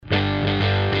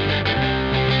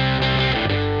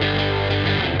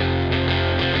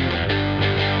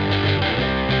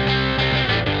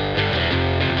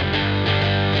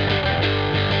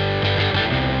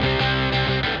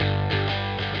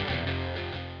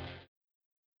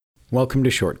Welcome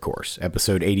to Short Course,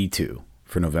 episode 82,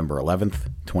 for November 11th,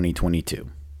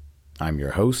 2022. I'm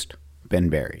your host, Ben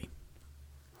Barry.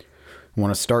 I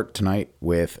want to start tonight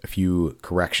with a few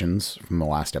corrections from the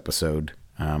last episode.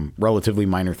 Relatively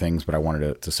minor things, but I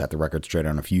wanted to set the record straight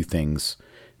on a few things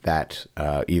that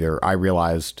either I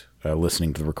realized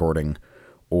listening to the recording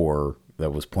or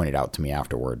that was pointed out to me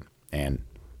afterward. And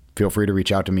feel free to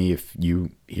reach out to me if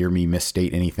you hear me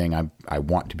misstate anything. I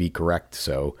want to be correct,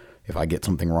 so if I get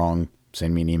something wrong,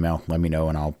 send me an email, let me know,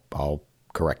 and I'll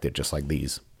correct it just like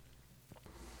these.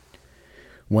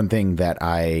 One thing that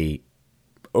I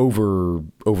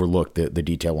overlooked the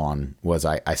detail on was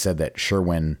I said that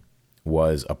Sherwin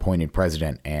was appointed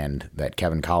president and that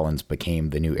Kevin Collins became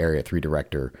the new Area 3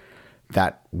 director.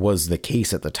 That was the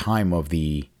case at the time of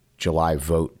the July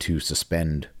vote to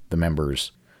suspend the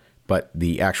members, but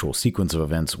the actual sequence of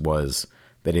events was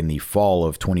that in the fall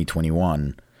of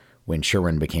 2021, when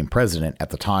Sherwin became president,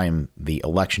 at the time, the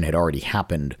election had already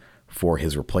happened for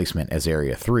his replacement as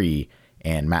Area 3,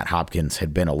 and Matt Hopkins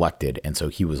had been elected, and so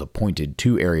he was appointed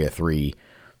to Area 3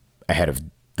 ahead of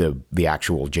the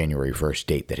actual January 1st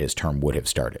date that his term would have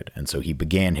started. And so he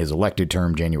began his elected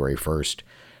term January 1st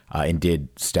and did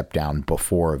step down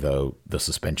before the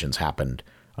suspensions happened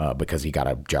because he got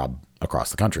a job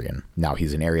across the country, and now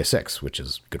he's in Area 6, which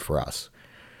is good for us.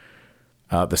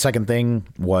 The second thing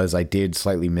was I did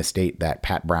slightly misstate that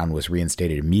Pat Brown was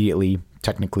reinstated immediately.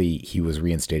 Technically, he was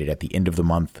reinstated at the end of the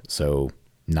month, so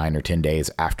 9 or 10 days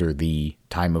after the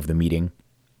time of the meeting.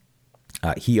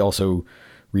 He also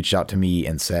reached out to me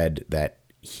and said that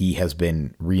he has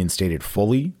been reinstated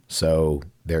fully, so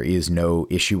there is no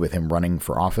issue with him running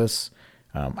for office.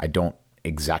 I don't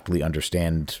exactly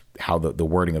understand how the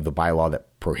wording of the bylaw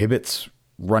that prohibits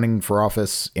running for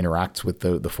office interacts with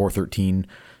the 413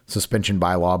 suspension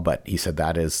bylaw, but he said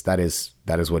that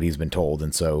is what he's been told.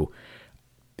 And so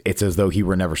it's as though he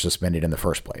were never suspended in the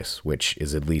first place, which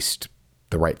is at least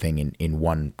the right thing in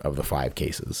one of the 5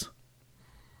 cases.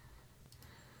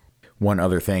 One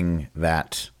other thing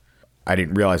that I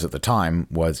didn't realize at the time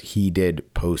was he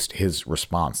did post his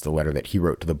response, the letter that he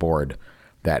wrote to the board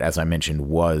that, as I mentioned,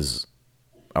 was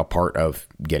a part of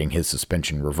getting his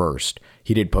suspension reversed.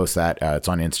 He did post that. It's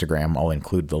on Instagram. I'll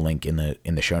include the link in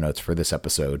the show notes for this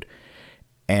episode.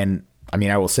 And I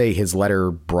mean, I will say his letter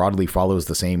broadly follows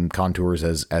the same contours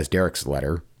as Derek's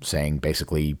letter, saying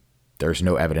basically there's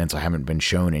no evidence. I haven't been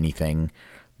shown anything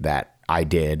that I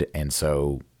did. And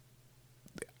so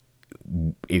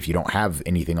if you don't have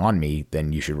anything on me,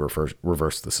 then you should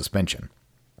reverse the suspension.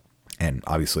 And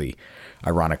obviously,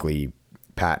 ironically,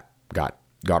 Pat got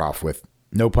off with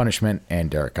no punishment, and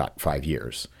Derek got 5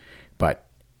 years. But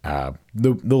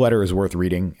the letter is worth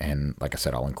reading, and like I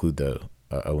said, I'll include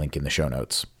a link in the show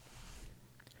notes.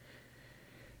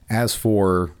 As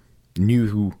for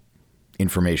new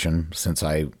information since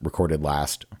I recorded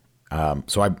last,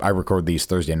 so I record these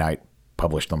Thursday night,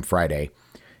 published them Friday,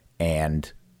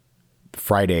 and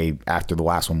Friday after the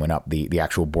last one went up, the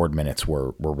actual board minutes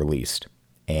were released,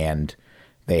 and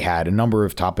they had a number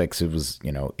of topics. It was,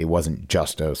 it wasn't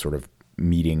just a sort of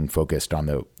meeting focused on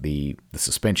the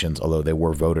suspensions, although they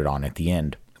were voted on at the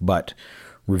end. But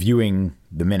reviewing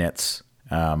the minutes,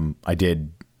 I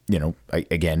did,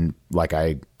 again, like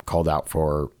I called out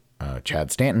for Chad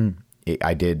Stanton,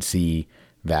 I did see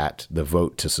that the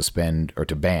vote to suspend or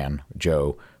to ban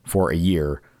Joe for a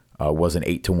year was an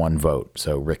 8-1 vote.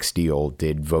 So Rick Steele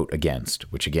did vote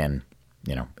against, which again,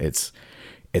 it's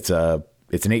an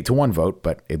 8-1 vote,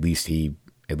 but at least he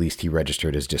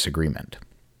registered his disagreement.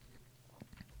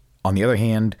 On the other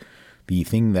hand, the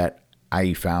thing that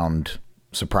I found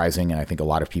surprising, and I think a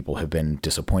lot of people have been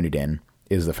disappointed in,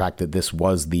 is the fact that this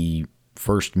was the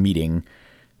first meeting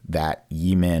that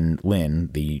Yi-Min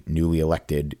Lin, the newly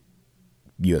elected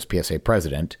USPSA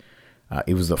president,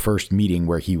 it was the first meeting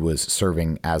where he was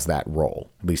serving as that role.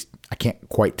 At least I can't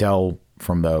quite tell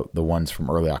from the ones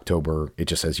from early October. It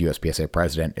just says USPSA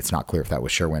president. It's not clear if that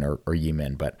was Sherwin or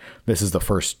Yi-Min, but this is the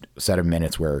first set of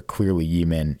minutes where clearly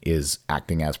Yi-Min is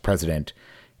acting as president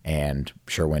and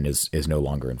Sherwin is no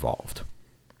longer involved.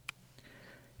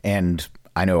 And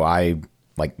I know I,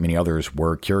 like many others,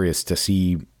 were curious to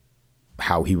see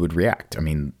how he would react. I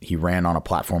mean, he ran on a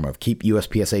platform of keep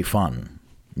USPSA fun.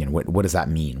 What does that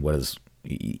mean?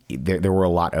 There were a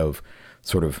lot of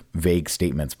sort of vague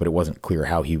statements, but it wasn't clear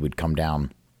how he would come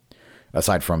down,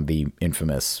 aside from the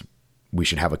infamous, we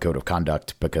should have a code of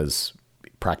conduct because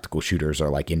practical shooters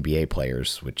are like NBA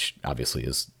players, which obviously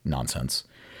is nonsense.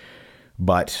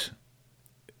 But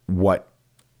what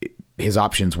his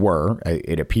options were,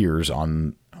 it appears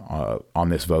on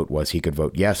this vote, was he could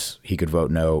vote yes, he could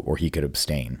vote no, or he could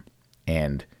abstain.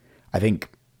 And I think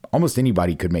almost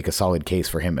anybody could make a solid case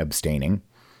for him abstaining.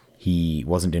 He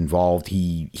wasn't involved.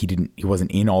 He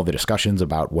wasn't in all the discussions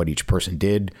about what each person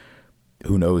did.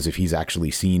 Who knows if he's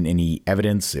actually seen any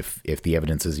evidence, if the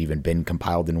evidence has even been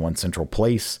compiled in one central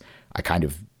place.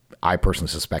 I personally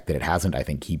suspect that it hasn't. I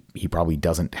think he probably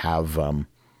doesn't have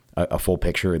a full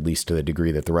picture, at least to the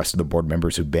degree that the rest of the board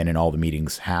members who've been in all the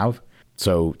meetings have.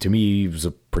 So to me, it was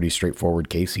a pretty straightforward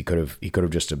case. He could have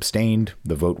just abstained.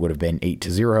 The vote would have been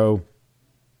 8-0.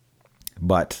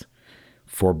 But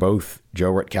for both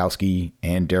Joe Rutkowski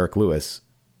and Derek Lewis,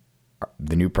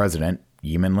 the new president,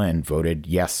 Yeeman Lin, voted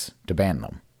yes to ban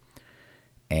them.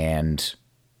 And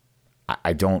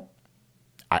I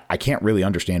can't really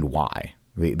understand why.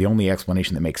 The only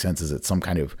explanation that makes sense is it's some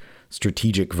kind of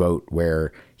strategic vote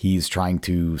where he's trying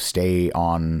to stay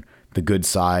on the good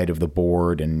side of the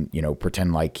board and,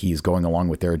 pretend like he's going along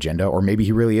with their agenda, or maybe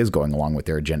he really is going along with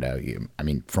their agenda. I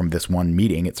mean, from this one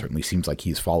meeting, it certainly seems like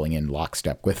he's falling in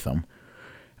lockstep with them.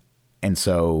 And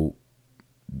so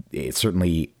it's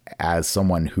certainly, as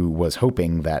someone who was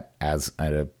hoping that as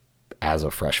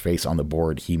a fresh face on the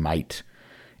board, he might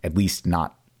at least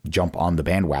not jump on the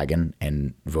bandwagon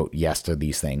and vote yes to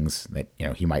these things, that,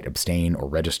 he might abstain or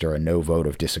register a no vote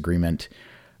of disagreement.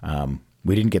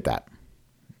 We didn't get that.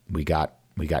 We got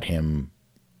him,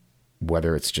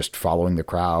 whether it's just following the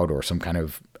crowd or some kind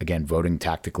of, again, voting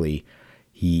tactically,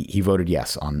 he voted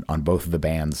yes on both of the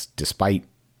bans, despite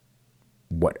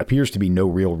what appears to be no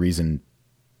real reason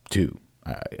to.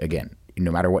 Again,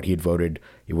 no matter what he had voted,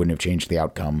 it wouldn't have changed the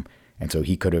outcome. And so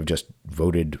he could have just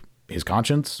voted his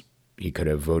conscience. He could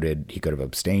have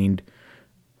abstained,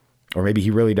 or maybe he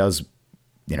really does,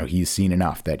 he's seen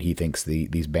enough that he thinks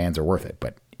these bans are worth it.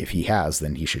 But if he has,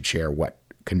 then he should share what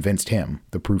convinced him,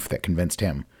 the proof that convinced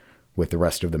him, with the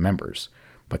rest of the members.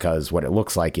 Because what it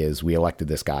looks like is we elected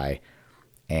this guy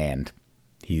and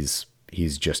he's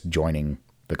just joining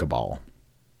the cabal,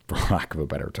 for lack of a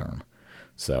better term.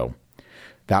 So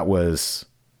that was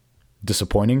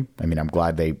disappointing. I mean, I'm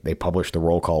glad they published the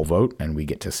roll call vote and we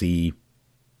get to see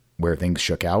where things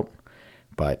shook out.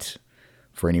 But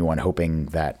for anyone hoping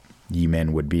that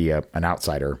Yeeman would be an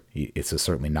outsider, it's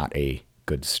certainly not a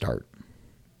good start.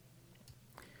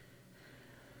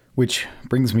 Which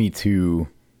brings me to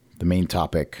the main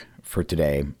topic for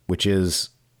today, which is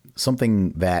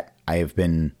something that I have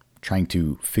been trying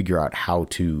to figure out how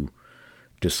to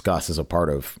discuss as a part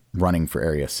of running for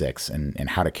Area 6 and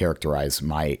how to characterize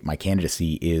my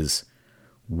candidacy, is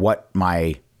what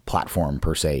my platform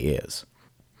per se is.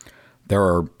 There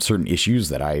are certain issues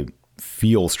that I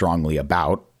feel strongly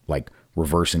about, like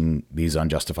reversing these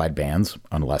unjustified bans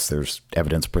unless there's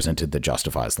evidence presented that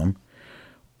justifies them.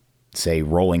 Say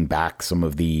rolling back some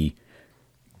of the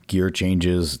gear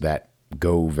changes that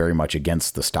go very much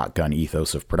against the stock gun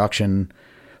ethos of production,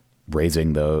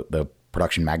 raising the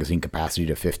production magazine capacity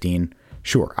to 15.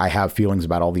 Sure, I have feelings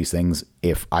about all these things.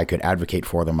 If I could advocate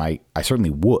for them, I certainly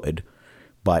would.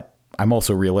 But I'm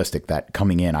also realistic that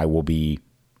coming in, I will be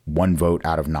 1 vote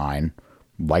out of 9,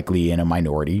 likely in a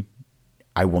minority.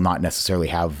 I will not necessarily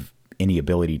have any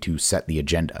ability to set the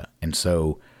agenda. And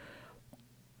so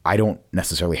I don't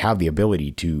necessarily have the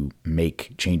ability to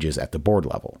make changes at the board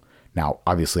level. Now,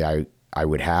 obviously, I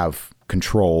would have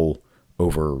control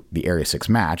over the Area 6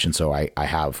 match, and so I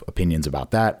have opinions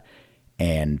about that,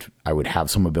 and I would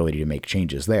have some ability to make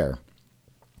changes there.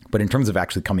 But in terms of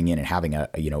actually coming in and having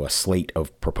a slate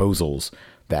of proposals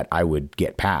that I would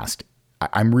get passed,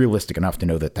 I'm realistic enough to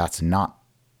know that that's not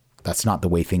the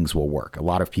way things will work. A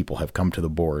lot of people have come to the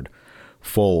board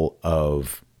full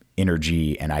of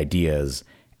energy and ideas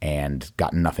and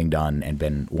gotten nothing done and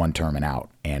been one term and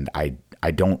out. And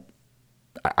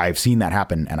I've seen that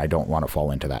happen, and I don't want to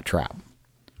fall into that trap.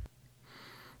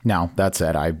 Now, that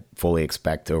said, I fully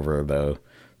expect over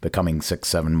the coming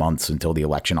 6-7 months until the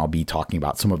election, I'll be talking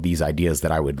about some of these ideas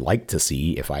that I would like to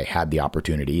see if I had the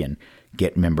opportunity, and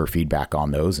get member feedback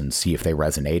on those and see if they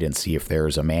resonate and see if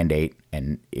there's a mandate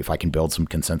and if I can build some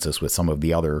consensus with some of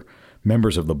the other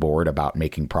members of the board about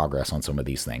making progress on some of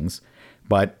these things.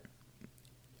 But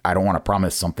I don't want to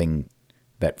promise something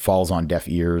that falls on deaf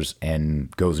ears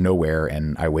and goes nowhere,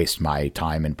 and I waste my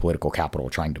time and political capital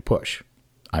trying to push.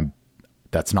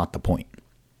 That's not the point.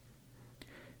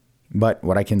 But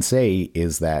what I can say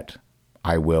is that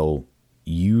I will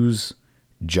use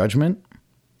judgment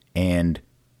and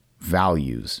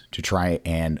values to try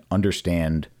and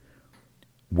understand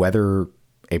whether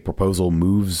a proposal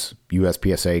moves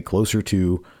USPSA closer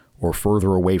to or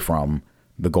further away from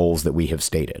the goals that we have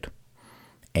stated.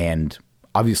 And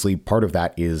obviously part of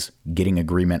that is getting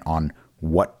agreement on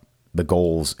what the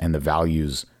goals and the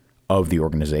values of the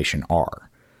organization are.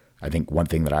 I think one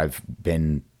thing that I've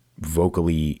been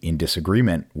vocally in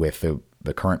disagreement with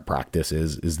the current practice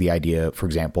is the idea, for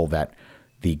example, that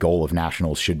the goal of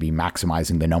nationals should be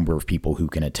maximizing the number of people who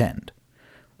can attend.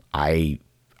 I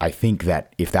think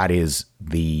that if that is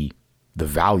the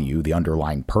value, the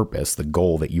underlying purpose, the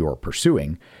goal that you are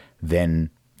pursuing,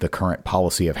 then the current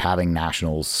policy of having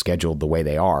nationals scheduled the way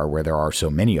they are, where there are so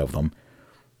many of them,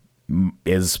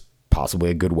 is possibly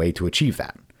a good way to achieve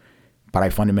that. But I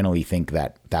fundamentally think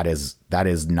that that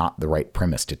is not the right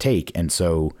premise to take. And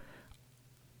so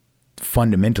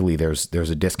fundamentally there's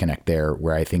a disconnect there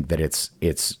where I think that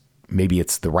it's maybe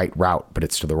it's the right route, but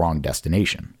it's to the wrong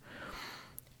destination.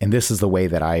 And this is the way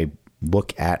that I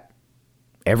look at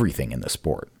everything in the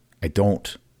sport. I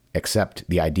don't accept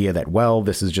the idea that, well,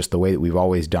 this is just the way that we've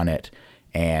always done it,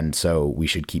 and so we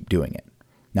should keep doing it.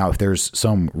 Now, if there's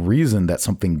some reason that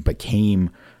something became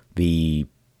the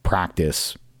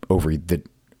practice over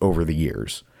the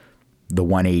years, the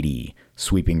 180,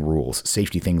 sweeping rules,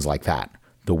 safety things like that,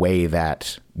 the way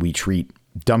that we treat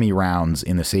dummy rounds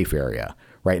in the safe area,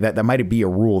 right? That might be a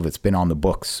rule that's been on the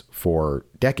books for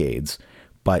decades,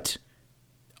 but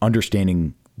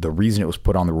understanding the reason it was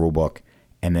put on the rule book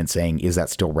and then saying, is that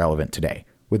still relevant today?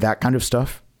 With that kind of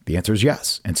stuff, the answer is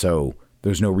yes. And so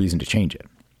there's no reason to change it.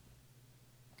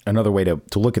 Another way to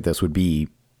look at this would be,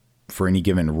 for any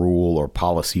given rule or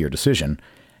policy or decision,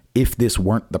 if this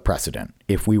weren't the precedent,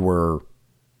 if we were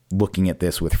looking at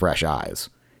this with fresh eyes,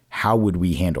 how would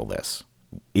we handle this?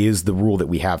 Is the rule that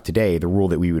we have today the rule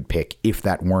that we would pick if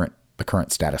that weren't the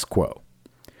current status quo?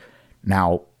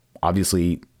 Now,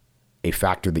 obviously, a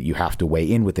factor that you have to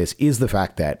weigh in with this is the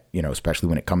fact that, especially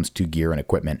when it comes to gear and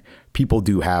equipment, people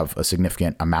do have a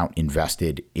significant amount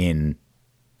invested in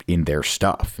their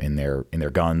stuff, in their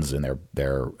guns and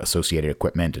their associated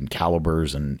equipment and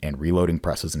calibers and reloading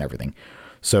presses and everything.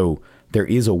 So there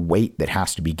is a weight that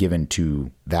has to be given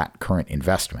to that current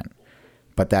investment,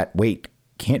 but that weight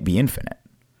can't be infinite.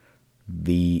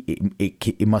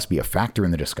 It must be a factor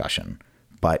in the discussion,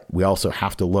 but we also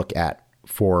have to look at,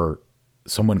 for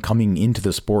someone coming into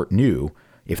the sport new,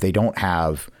 if they don't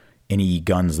have any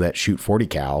guns that shoot 40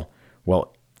 cal,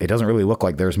 well, it doesn't really look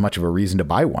like there's much of a reason to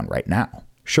buy one right now.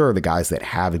 Sure, the guys that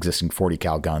have existing 40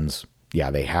 cal guns, yeah,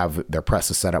 they have their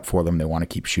presses set up for them. They want to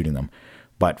keep shooting them.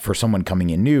 But for someone coming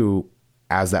in new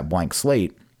as that blank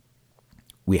slate,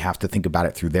 we have to think about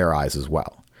it through their eyes as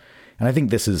well. And I think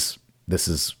this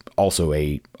is also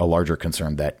a larger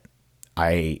concern that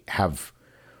I have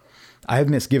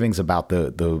misgivings about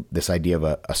this idea of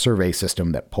a survey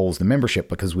system that polls the membership,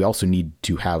 because we also need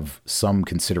to have some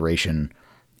consideration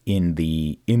in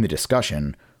the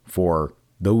discussion for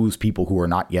those people who are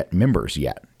not yet members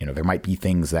yet. There might be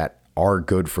things that are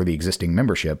good for the existing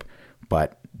membership,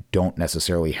 but don't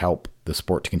necessarily help the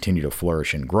sport to continue to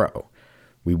flourish and grow.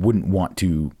 We wouldn't want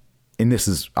to, and this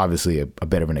is obviously a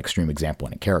bit of an extreme example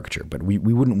and a caricature, but we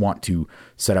wouldn't want to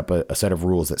set up a set of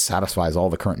rules that satisfies all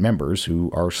the current members who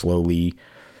are slowly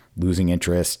losing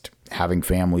interest, having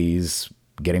families,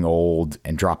 getting old,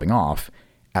 and dropping off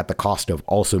at the cost of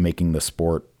also making the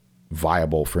sport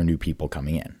viable for new people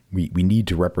coming in. We need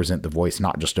to represent the voice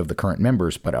not just of the current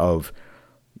members, but of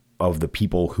the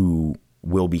people who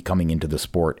will be coming into the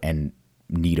sport and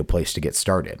need a place to get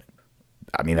started.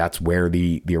 I mean, that's where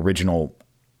the original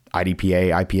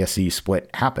IDPA, IPSC split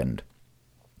happened.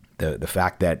 The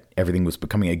fact that everything was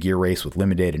becoming a gear race with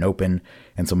limited and open,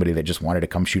 and somebody that just wanted to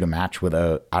come shoot a match with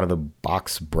a out of the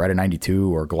box Beretta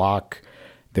 92 or Glock,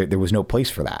 there was no place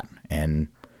for that. And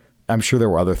I'm sure there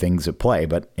were other things at play,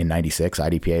 but in 96,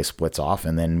 IDPA splits off,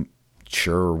 and then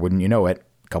sure, wouldn't you know it,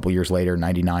 a couple years later,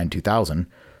 99, 2000,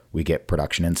 we get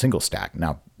production in single stack.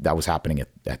 Now, that was happening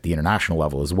at the international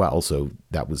level as well, so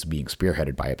that was being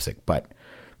spearheaded by IPSC.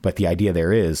 But the idea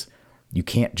there is, you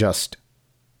can't just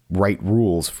write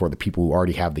rules for the people who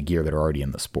already have the gear that are already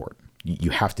in the sport.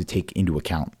 You have to take into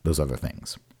account those other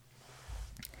things.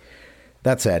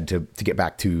 That said, to get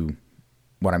back to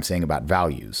what I'm saying about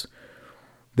values,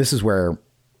 this is where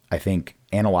I think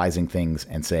analyzing things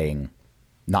and saying,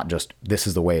 not just this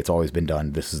is the way it's always been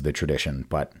done, this is the tradition,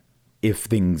 but if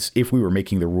we were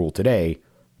making the rule today,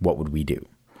 what would we do?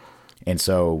 And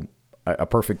so a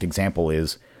perfect example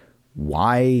is,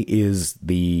 why is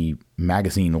the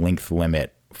magazine length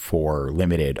limit for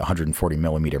limited 140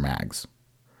 millimeter mags?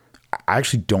 I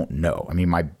actually don't know. I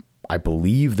mean, I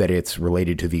believe that it's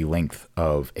related to the length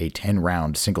of a 10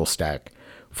 round single stack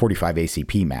 45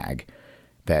 ACP mag.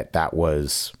 That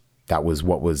was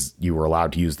what was, you were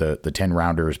allowed to use the 10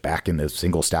 rounders back in the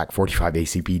single stack 45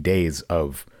 ACP days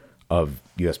of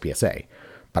USPSA.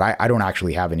 But I don't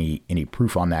actually have any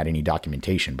proof on that, any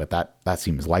documentation, but that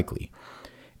seems likely.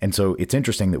 And so it's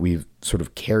interesting that we've sort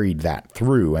of carried that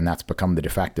through, and that's become the de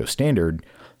facto standard,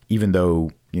 even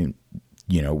though,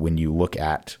 when you look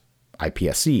at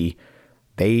IPSC,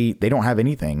 they don't have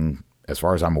anything, as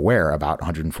far as I'm aware, about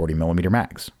 140 millimeter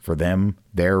mags. For them,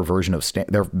 their version of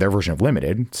their version of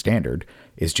limited standard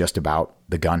is just about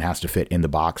the gun has to fit in the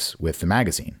box with the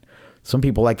magazine. Some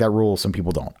people like that rule, some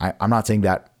people don't. I'm not saying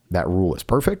that rule is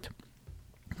perfect,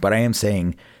 but I am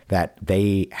saying that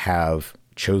they have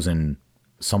chosen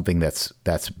something that's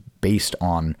based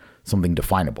on something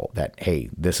definable, that, hey,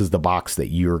 this is the box that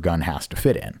your gun has to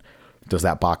fit in. Does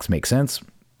that box make sense?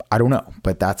 I don't know,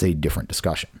 but that's a different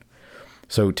discussion.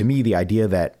 So to me, the idea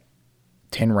that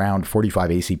 10 round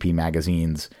 45 ACP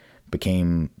magazines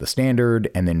became the standard,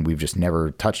 and then we've just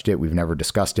never touched it, we've never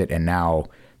discussed it, and now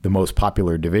the most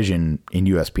popular division in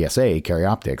USPSA, Carry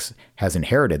Optics, has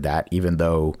inherited that, even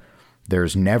though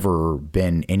there's never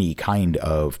been any kind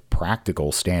of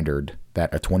practical standard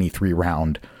that a 23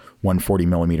 round 140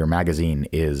 millimeter magazine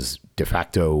is de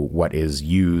facto what is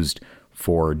used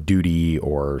for duty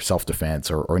or self-defense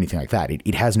or anything like that.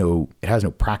 It has no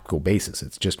practical basis.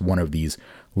 It's just one of these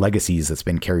legacies that's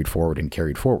been carried forward.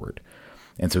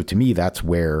 And so to me, that's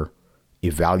where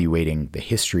evaluating the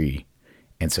history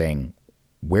and saying,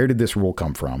 where did this rule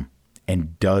come from?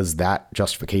 And does that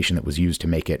justification that was used to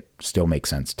make it still make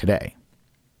sense today?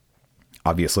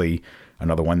 Obviously,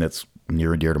 another one that's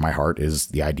near and dear to my heart is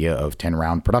the idea of 10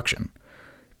 round production.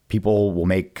 People will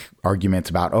make arguments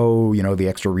about, the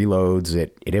extra reloads,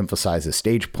 it emphasizes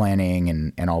stage planning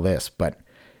and all this. But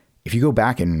if you go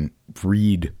back and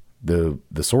read the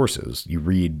sources, you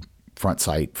read Front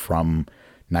Sight from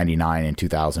 99 and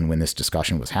 2000 when this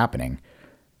discussion was happening.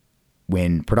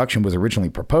 When production was originally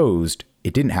proposed,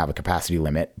 it didn't have a capacity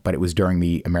limit, but it was during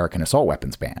the American assault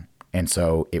weapons ban. And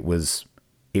so it was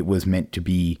meant to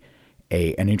be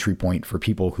an entry point for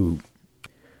people who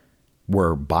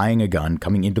were buying a gun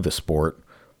coming into the sport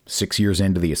 6 years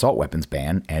into the assault weapons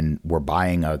ban, and were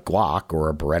buying a Glock or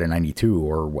a Beretta 92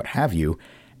 or what have you,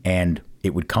 and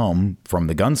it would come from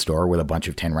the gun store with a bunch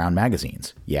of 10 round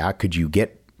magazines. Yeah. Could you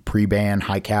get pre-ban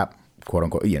high cap, quote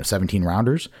unquote, 17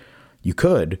 rounders? You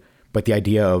could, but the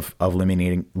idea of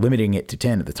limiting it to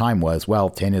 10 at the time was,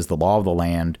 10 is the law of the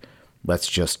land. Let's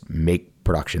just make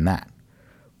production that.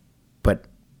 But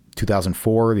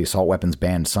 2004, the assault weapons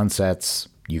ban sunsets.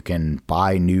 You can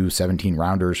buy new 17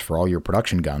 rounders for all your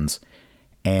production guns.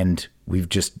 And we've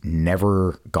just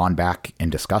never gone back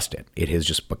and discussed it. It has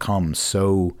just become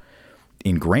so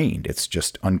ingrained. It's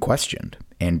just unquestioned.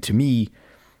 And to me,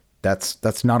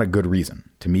 that's not a good reason.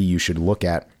 To me, you should look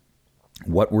at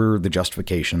what were the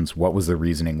justifications, what was the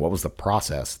reasoning, what was the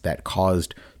process that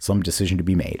caused some decision to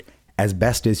be made, as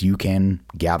best as you can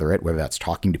gather it, whether that's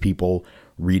talking to people,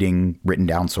 reading written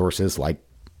down sources like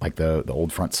the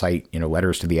old Front Sight,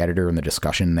 letters to the editor and the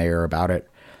discussion there about it,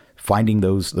 finding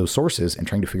those sources and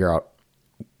trying to figure out,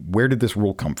 where did this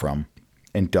rule come from,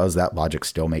 and does that logic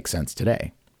still make sense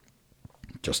today?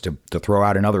 Just to throw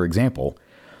out another example,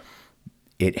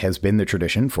 it has been the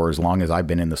tradition for as long as I've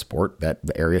been in the sport that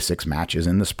the Area 6 match is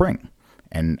in the spring.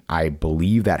 And I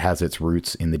believe that has its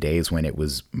roots in the days when it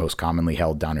was most commonly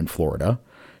held down in Florida.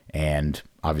 And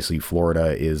obviously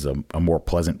Florida is a more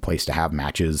pleasant place to have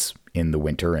matches in the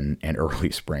winter and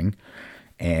early spring.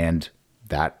 And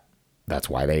that's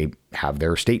why they have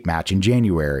their state match in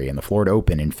January and the Florida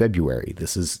Open in February.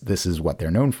 This is what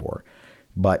they're known for.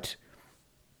 But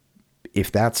if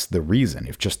that's the reason,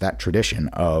 if just that tradition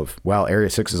of, Area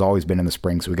 6 has always been in the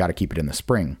spring, so we got to keep it in the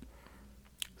spring.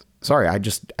 Sorry, I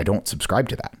don't subscribe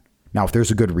to that. Now, if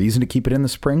there's a good reason to keep it in the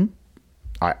spring,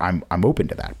 I'm open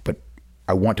to that. But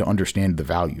I want to understand the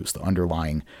values, the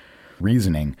underlying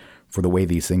reasoning for the way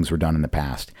these things were done in the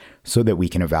past, so that we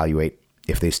can evaluate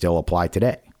if they still apply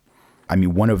today. I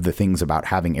mean, one of the things about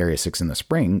having Area 6 in the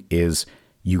spring is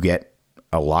you get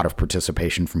a lot of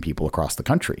participation from people across the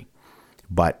country.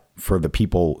 But for the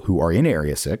people who are in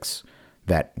Area 6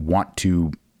 that want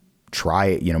to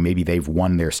try, maybe they've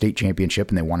won their state championship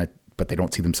and they want to, but they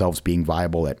don't see themselves being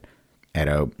viable at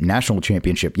a national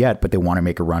championship yet, but they want to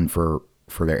make a run for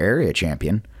their area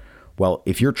champion. Well,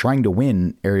 if you're trying to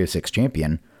win Area 6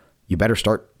 champion, you better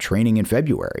start training in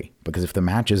February, because if the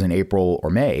match is in April or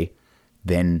May,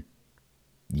 then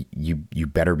you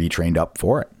better be trained up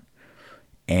for it.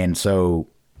 And so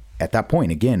at that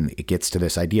point, again, it gets to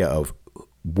this idea of,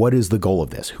 what is the goal of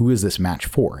this? Who is this match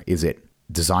for? Is it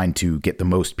designed to get the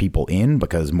most people in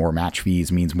because more match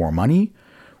fees means more money?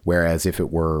 Whereas if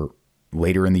it were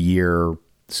later in the year,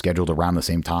 scheduled around the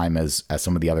same time as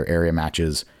some of the other area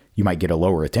matches, you might get a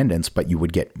lower attendance, but you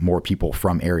would get more people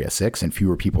from Area 6 and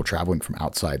fewer people traveling from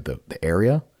outside the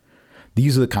area.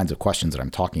 These are the kinds of questions that I'm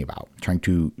talking about, trying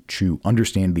to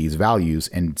understand these values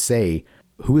and say,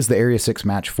 who is the Area 6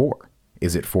 match for?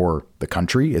 Is it for the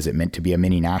country? Is it meant to be a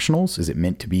mini nationals? Is it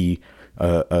meant to be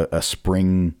a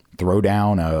spring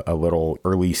throwdown, a little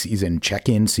early season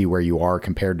check-in, see where you are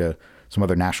compared to some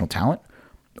other national talent?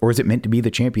 Or is it meant to be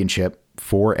the championship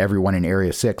for everyone in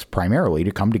Area 6 primarily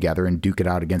to come together and duke it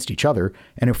out against each other?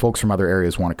 And if folks from other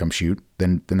areas want to come shoot,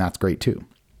 then that's great too.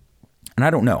 And I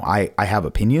don't know. I have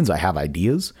opinions. I have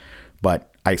ideas,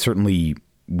 but I certainly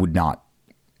would not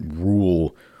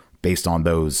rule based on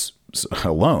those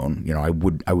alone. You know, I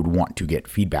would want to get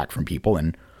feedback from people,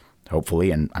 and hopefully,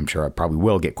 and I'm sure I probably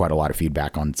will get quite a lot of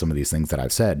feedback on some of these things that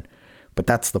I've said. But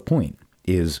that's the point,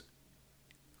 is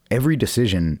every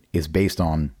decision is based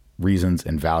on reasons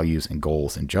and values and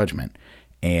goals and judgment.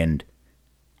 And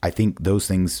I think those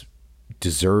things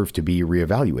deserve to be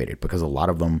reevaluated, because a lot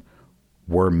of them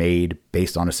were made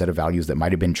based on a set of values that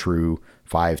might have been true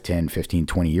 5, 10, 15,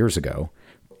 20 years ago.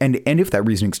 And if that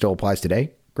reasoning still applies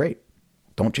today, great.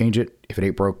 Don't change it. If it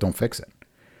ain't broke, don't fix it.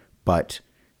 But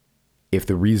if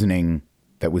the reasoning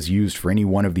that was used for any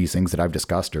one of these things that I've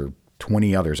discussed, or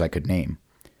 20 others I could name,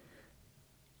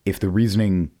 if the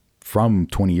reasoning from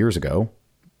 20 years ago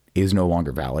is no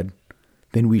longer valid,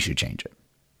 then we should change it.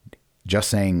 Just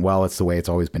saying, well, it's the way it's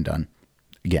always been done,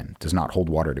 again, does not hold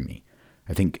water to me.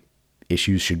 I think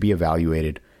issues should be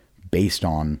evaluated based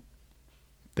on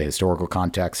the historical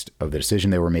context of the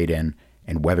decision they were made in,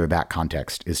 and whether that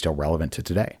context is still relevant to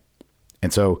today.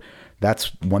 And so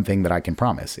that's one thing that I can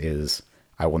promise, is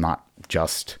I will not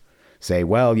just say,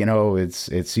 well, you know, it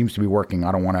seems to be working,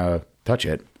 I don't want to touch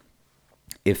it.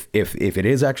 If it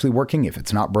is actually working, if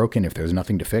it's not broken, if there's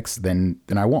nothing to fix, then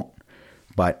I won't.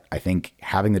 But I think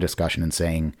having the discussion and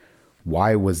saying,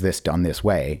 why was this done this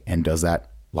way? And does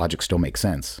that logic still make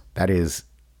sense? That is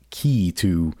key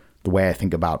to the way I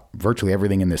think about virtually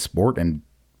everything in this sport and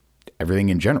everything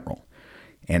in general.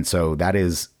 And so that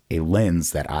is a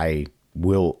lens that I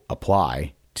will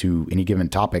apply to any given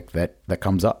topic that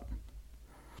comes up.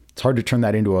 It's hard to turn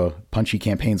that into a punchy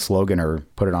campaign slogan or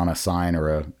put it on a sign or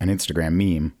an Instagram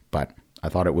meme, but I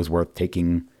thought it was worth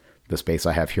taking the space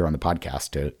I have here on the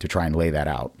podcast to try and lay that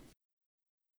out.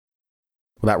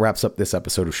 Well, that wraps up this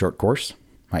episode of Short Course.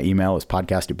 My email is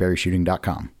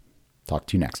podcast@berryshooting.com. Talk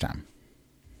to you next time.